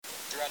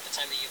throughout the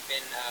time that you've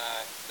been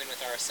with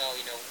RSL,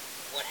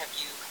 what have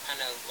you kind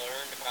of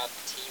learned about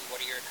the team? What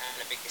are your kind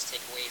of biggest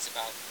takeaways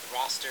about the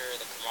roster,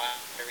 the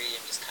camaraderie,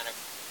 and just kind of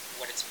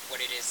what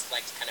it is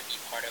like to kind of be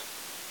part of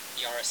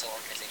the RSL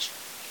organization?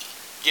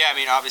 Yeah, I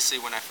mean,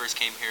 obviously when I first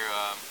came here,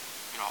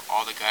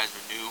 all the guys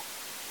were new.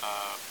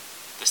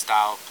 The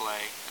style of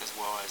play, as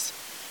well as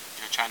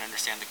trying to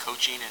understand the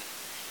coaching and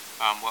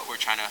what we're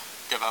trying to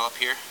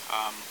develop here.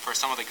 For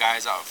some of the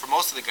guys, for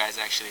most of the guys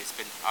actually, it's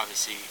been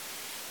obviously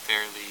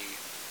fairly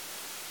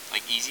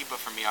easy, but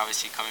for me,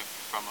 obviously coming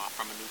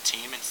from a new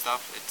team and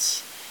stuff,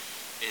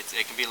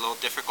 it can be a little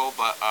difficult.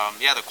 But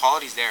yeah, the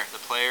quality's there.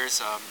 The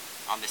players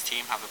on this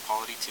team have the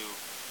quality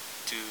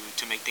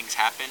to make things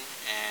happen,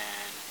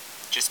 and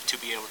just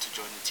to be able to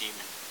join the team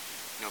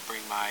and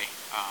bring my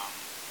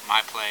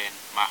play and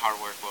my hard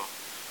work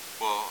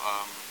will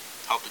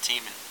help the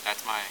team, and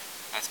that's my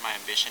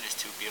ambition, is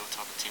to be able to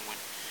help the team win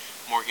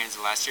more games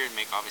than last year and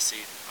make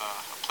obviously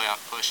a playoff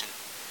push and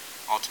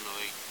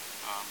ultimately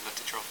lift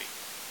the trophy.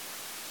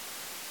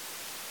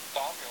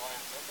 Bob, your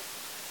line's open.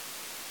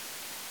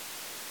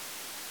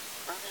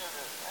 Rubio,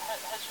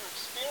 has your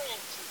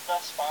experiences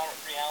thus far at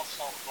Real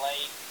Salt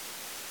Lake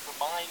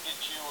reminded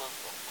you of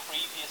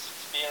previous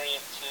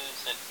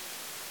experiences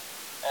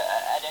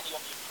at any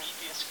of your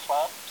previous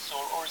clubs,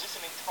 or is this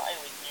an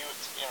entirely new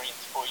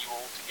experience for you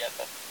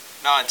altogether?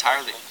 No,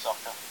 entirely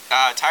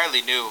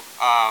new.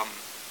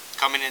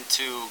 Going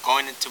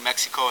into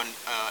Mexico and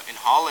in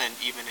Holland,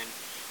 even in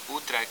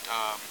Utrecht.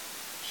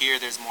 Here,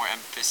 there's more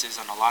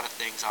emphasis on a lot of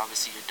things.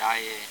 Obviously, your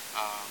diet,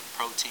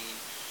 protein,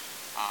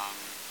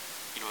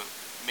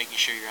 making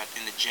sure you're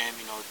in the gym.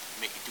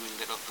 Doing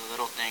the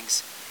little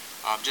things.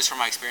 Just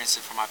from my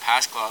experiences from my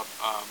past club,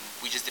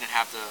 we just didn't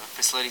have the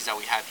facilities that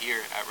we have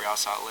here at Real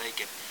Salt Lake,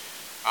 and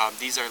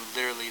these are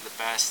literally the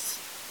best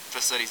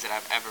facilities that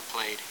I've ever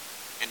played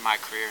in my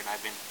career, and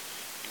I've been,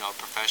 a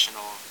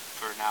professional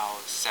for now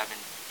 7,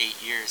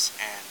 8 years,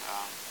 and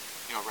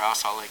Real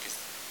Salt Lake is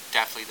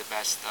definitely the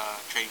best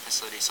training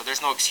facility. So there's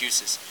no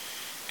excuses,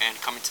 and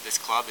coming to this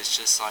club is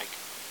just like,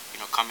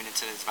 coming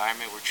into this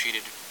environment, we're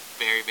treated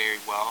very, very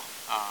well.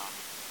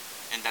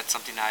 And that's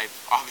something that I've,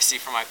 obviously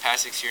from my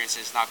past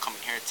experiences, not coming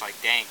here, it's like,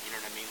 dang, you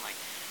know what I mean? Like,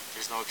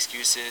 there's no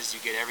excuses,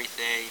 you get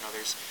everything,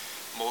 there's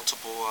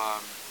multiple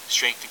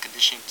strength and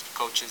conditioning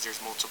coaches, there's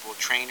multiple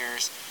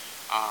trainers,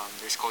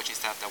 there's coaching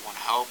staff that want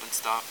to help and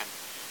stuff, and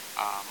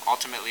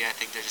ultimately I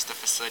think they're just the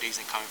facilities,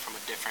 and coming from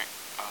a different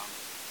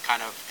kind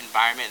of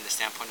environment in the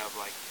standpoint of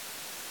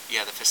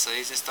the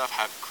facilities and stuff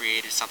have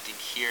created something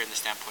here in the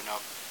standpoint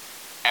of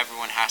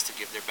everyone has to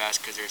give their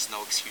best, because there's no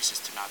excuses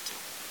to not.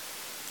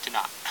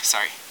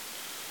 Sorry.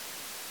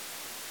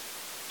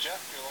 Jeff,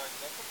 your line's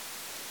open.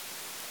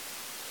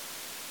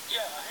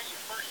 Yeah, hey, your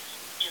first,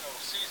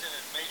 season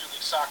in Major League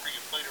Soccer, you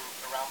played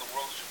around the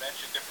world, as you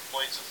mentioned, different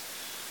places.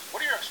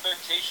 What are your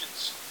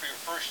expectations for your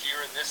first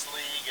year in this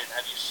league, and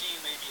have you seen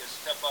maybe a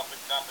step up in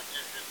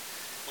competition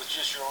with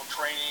just your own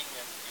training,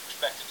 and you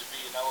expect it to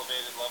be an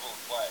elevated level of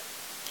play?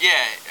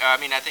 Yeah, I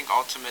mean, I think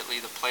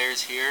ultimately the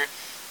players here,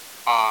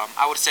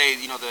 I would say,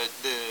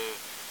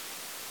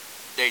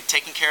 they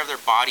taking care of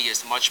their body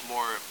is much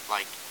more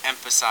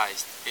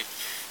emphasized,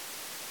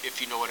 if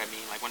you know what I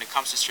mean. Like when it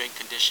comes to strength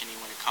conditioning,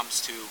 when it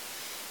comes to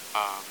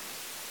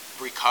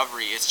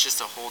recovery, it's just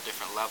a whole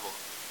different level,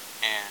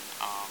 and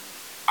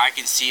I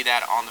can see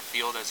that on the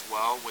field as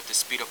well. With the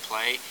speed of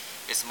play,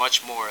 it's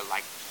much more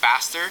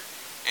faster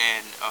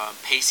and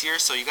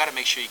pacier, so you got to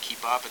make sure you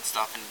keep up and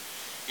stuff. And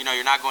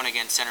you're not going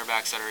against center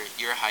backs that are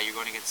your height, you're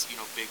going against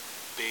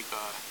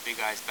big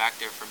guys back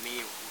there, for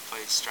me, who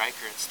plays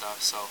striker and stuff.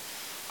 So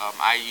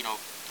I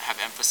have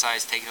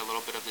emphasized taking a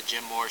little bit of the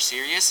gym more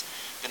serious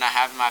than I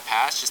have in my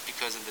past, just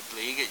because in the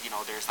league,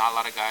 there's not a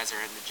lot of guys that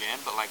are in the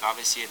gym, but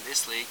obviously in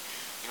this league,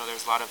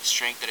 there's a lot of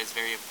strength that is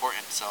very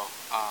important. So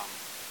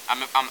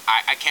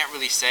I can't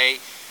really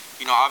say,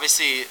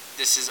 obviously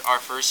this is our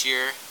first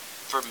year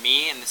for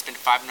me, and it's been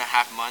 5.5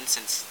 months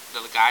since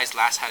the guys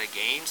last had a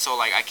game, so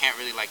I can't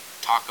really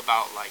talk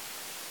about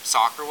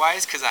soccer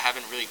wise, because I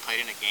haven't really played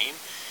in a game.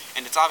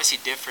 And it's obviously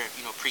different,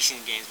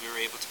 preseason games, we were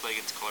able to play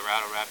against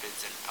Colorado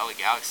Rapids and LA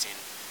Galaxy, and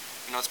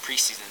it's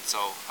preseason,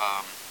 so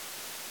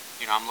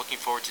I'm looking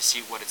forward to see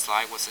what it's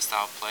like, what's the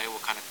style of play,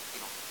 what kind of,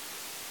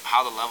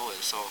 how the level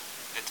is. So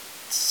it's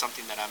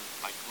something that I'm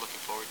looking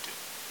forward to.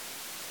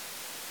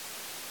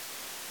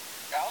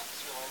 Alex,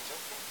 your line's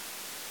open.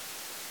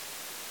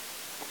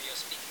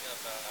 Speaking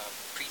of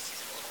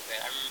preseason a little bit,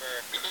 I remember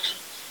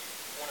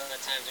one of the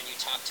times when you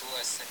talked to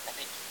us, I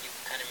think you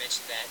kind of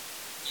mentioned that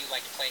you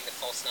liked playing the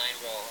false nine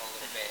role a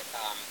little bit,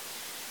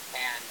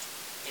 and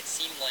it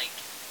seemed like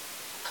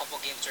a couple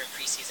games during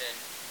preseason,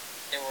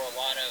 there were a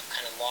lot of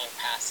kind of long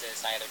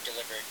passes either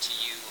delivered to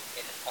you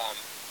in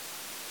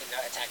the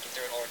attacking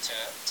third or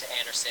to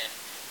Anderson,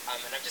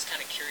 and I'm just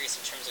kind of curious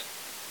in terms of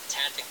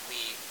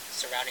tactically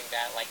surrounding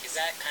that. Is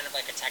that kind of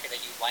a tactic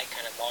that you like,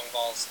 kind of long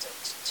balls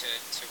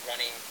to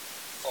running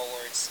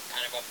forwards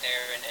kind of up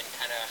there, and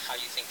kind of how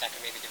you think that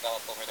can maybe develop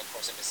over the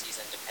course of a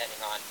season,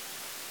 depending on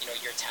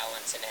your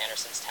talents and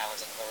Anderson's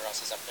talents and whoever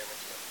else is up there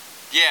with you?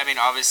 Yeah, I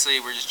mean, obviously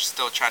we're just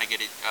still trying to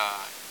get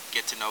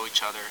to know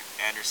each other.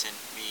 Anderson,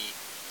 me,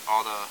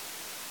 all the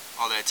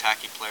all the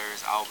attacking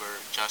players,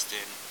 Albert,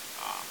 Justin,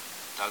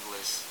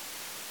 Douglas,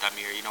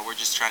 Damir. We're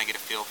just trying to get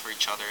a feel for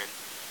each other, and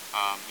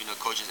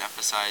coaches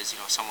emphasize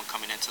someone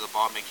coming into the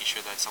ball, making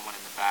sure that someone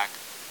in the back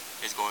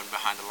is going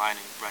behind the line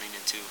and running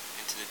into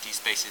the D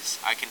spaces.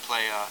 I can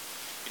play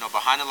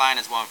behind the line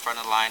as well in front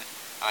of the line.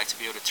 I like to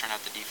be able to turn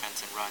out the defense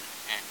and run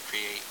and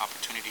create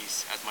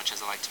opportunities as much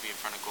as I like to be in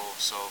front of goal.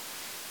 So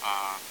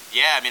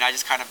yeah, I mean, I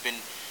just kind of been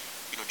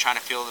trying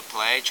to feel the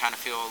play, trying to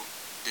feel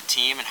the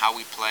team and how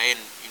we play, and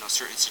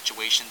certain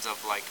situations of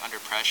like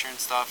under pressure and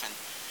stuff. And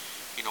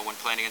when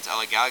playing against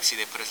LA Galaxy,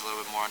 they put us a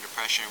little bit more under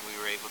pressure, and we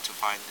were able to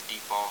find the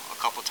deep ball a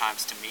couple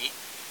times to me.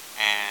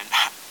 And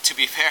to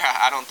be fair,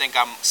 I don't think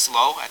I'm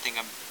slow. I think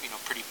I'm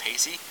pretty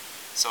pacey,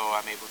 so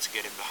I'm able to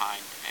get in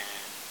behind and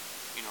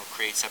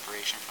create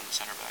separation from the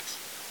center backs.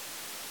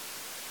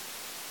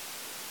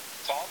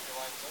 Tom, your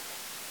line's open.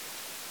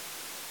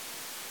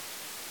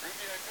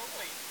 Rubio,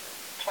 normally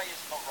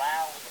players'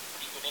 morale is a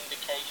pretty good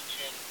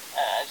indication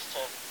as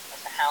to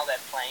how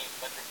they're playing,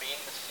 whether it be in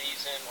the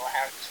season or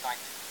how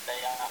excited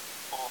they are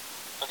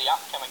for the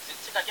upcoming. It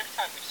seems like every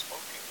time we've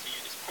spoken to you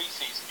this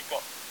preseason, you've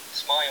got a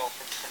smile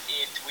from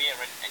ear to ear,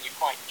 and you're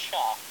quite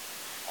sharp.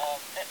 Are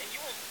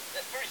you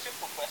a very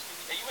simple question?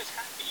 Are you as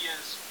happy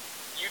as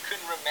you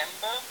can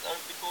remember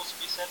over the course of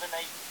your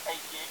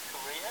 8-year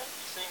career?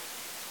 You seem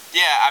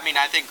Yeah, I mean,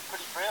 I think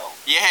pretty thrilled.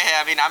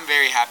 Yeah, I mean, I'm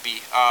very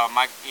happy.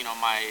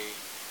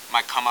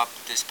 My come up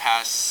this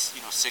past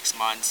 6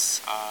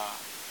 months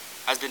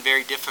has been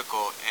very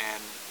difficult,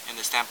 and in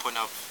the standpoint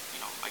of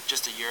like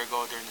just a year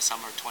ago during the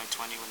summer of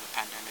 2020 when the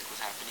pandemic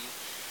was happening,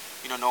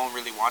 no one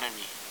really wanted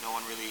me. No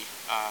one really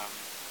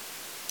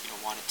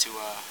wanted to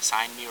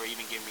sign me or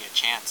even give me a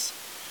chance.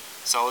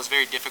 So it was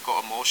very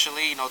difficult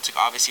emotionally, to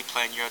obviously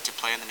play in Europe, to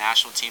play in the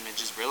national team, and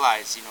just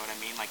realize, what I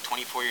mean, like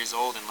 24 years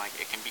old, and like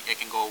it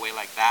can go away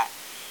like that.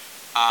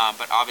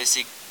 But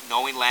obviously,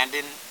 knowing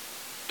Landon,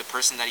 the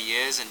person that he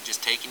is, and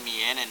just taking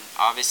me in, and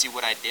obviously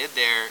what I did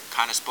there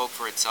kind of spoke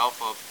for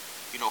itself of,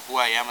 who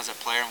I am as a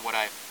player and what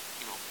I've,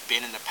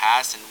 been in the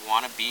past and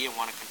want to be and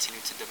want to continue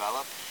to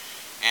develop.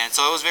 And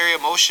so it was very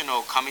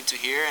emotional coming to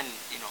here and,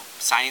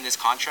 signing this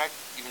contract,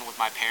 even with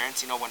my parents,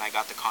 when I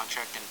got the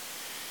contract and,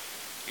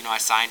 I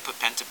signed, put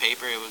pen to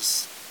paper. It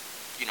was,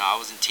 I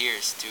was in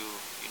tears to,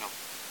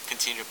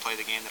 continue to play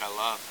the game that I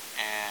love.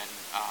 And,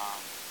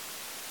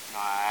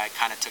 I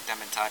kind of took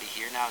that mentality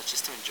here now. It's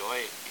just to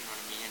enjoy it, you know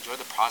what I mean? Enjoy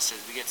the process.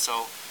 We get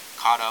so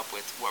caught up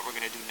with what we're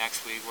going to do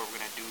next week, what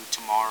we're going to do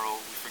tomorrow.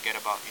 We forget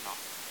about,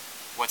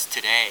 what's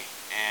today.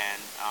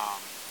 And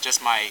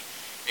just my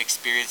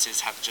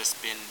experiences have just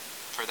been,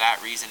 for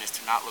that reason, is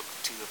to not look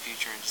to the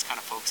future and just kind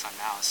of focus on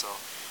now. So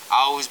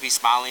I'll always be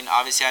smiling.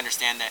 Obviously, I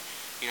understand that,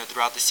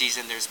 throughout the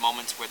season, there's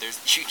moments where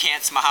you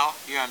can't smile.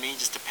 You know what I mean?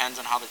 Just depends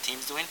on how the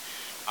team's doing.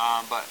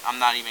 But I'm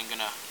not even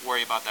going to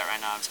worry about that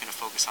right now. I'm just going to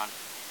focus on,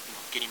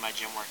 getting my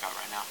gym workout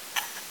right now.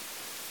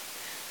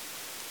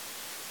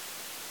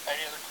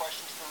 Any other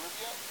questions for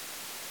Rubio?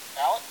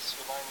 Alex,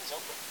 your line is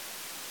open.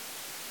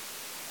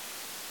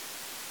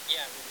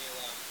 Yeah, Rubio,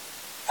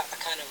 I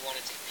kind of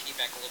wanted to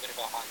piggyback a little bit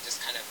about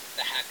just kind of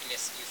the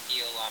happiness you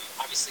feel.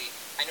 Obviously,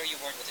 I know you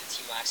weren't with the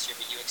team last year,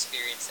 but you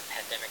experienced the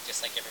pandemic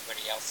just like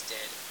everybody else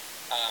did.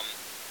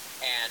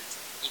 And,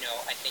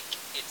 I think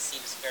it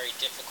seems very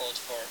difficult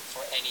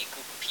for any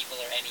group of people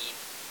or any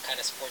kind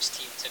of sports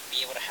team to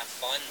be able to have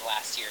fun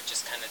last year,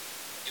 just kind of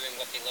doing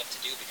what they love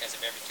to do because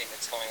of everything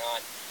that's going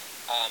on.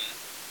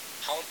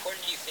 How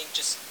important do you think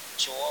just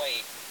joy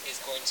is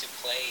going to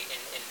play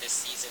in this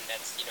season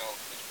that's,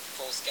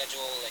 full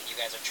schedule and you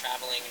guys are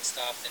traveling and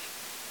stuff, and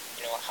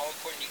how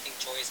important do you think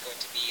joy is going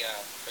to be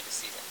for the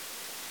season?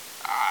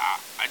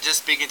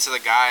 Just speaking to the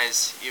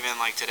guys, even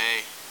like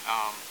today,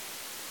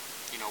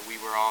 we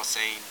were all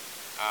saying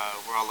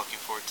we're all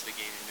looking forward to the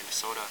game in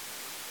Minnesota,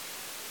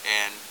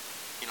 and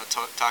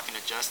talking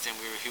to Justin,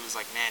 he was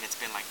like, man, it's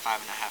been like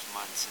 5.5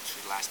 months since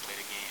we last played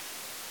a game.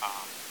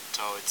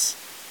 So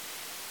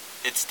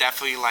it's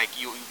definitely like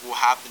you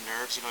will have the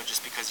nerves,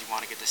 just because you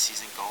want to get the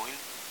season going.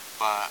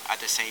 But at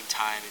the same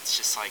time, it's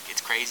just like,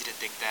 it's crazy to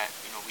think that,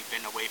 we've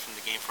been away from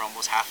the game for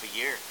almost half a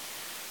year.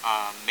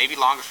 Maybe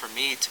longer for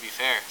me, to be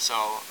fair. So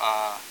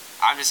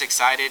I'm just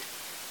excited,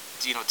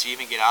 to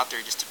even get out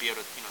there, just to be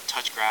able to,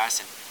 touch grass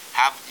and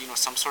have,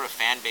 some sort of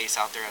fan base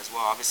out there as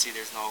well. Obviously,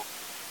 there's no,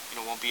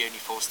 won't be any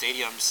full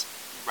stadiums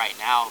right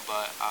now,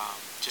 but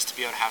just to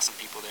be able to have some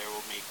people there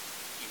will make,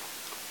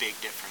 a big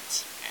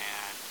difference.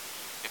 And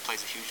it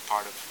plays a huge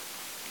part of,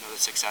 the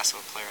success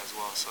of a player as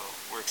well. So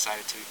we're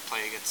excited to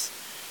play against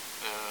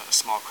a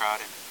small crowd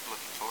and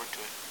looking forward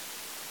to it.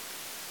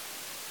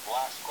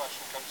 Last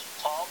question comes from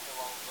Tom. Your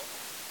line's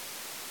open.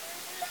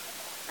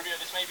 Rubio,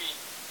 this may be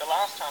the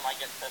last time we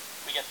get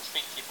to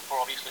speak to you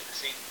before obviously the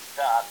season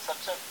starts.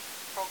 So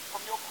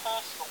from your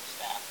personal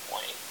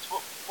standpoint,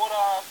 what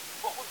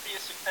would be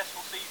a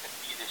successful season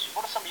for you this year?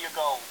 What are some of your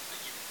goals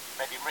that you've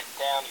maybe written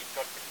down, you've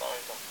got your phone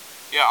on?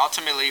 Yeah,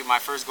 ultimately my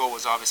first goal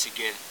was obviously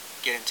get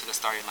into the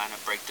starting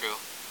lineup, breakthrough.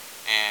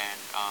 and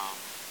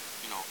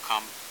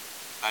come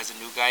as a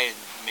new guy and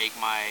make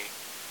my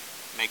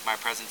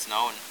presence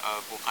known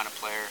of what kind of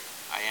player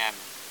I am.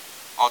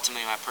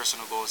 Ultimately, my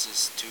personal goals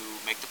is to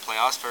make the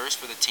playoffs first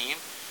for the team,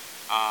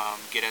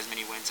 get as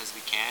many wins as we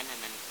can, and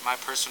then my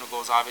personal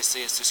goals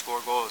obviously is to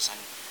score goals.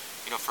 And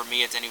for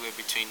me, it's anywhere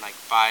between like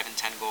 5 and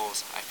 10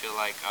 goals. I feel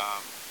like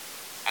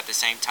at the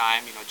same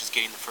time, just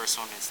getting the first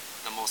one is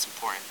the most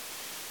important,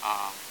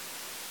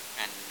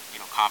 and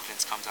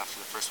confidence comes after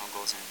the first one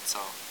goes in.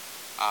 So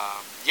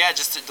yeah,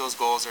 just those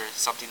goals are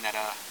something that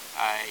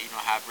I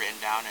have written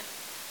down and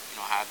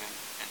have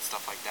and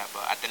stuff like that.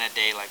 But at the end of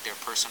the day, like, they're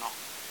personal,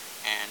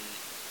 and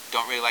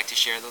don't really like to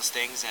share those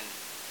things. And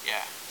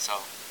yeah,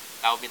 so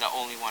that would be the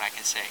only one I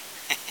can say.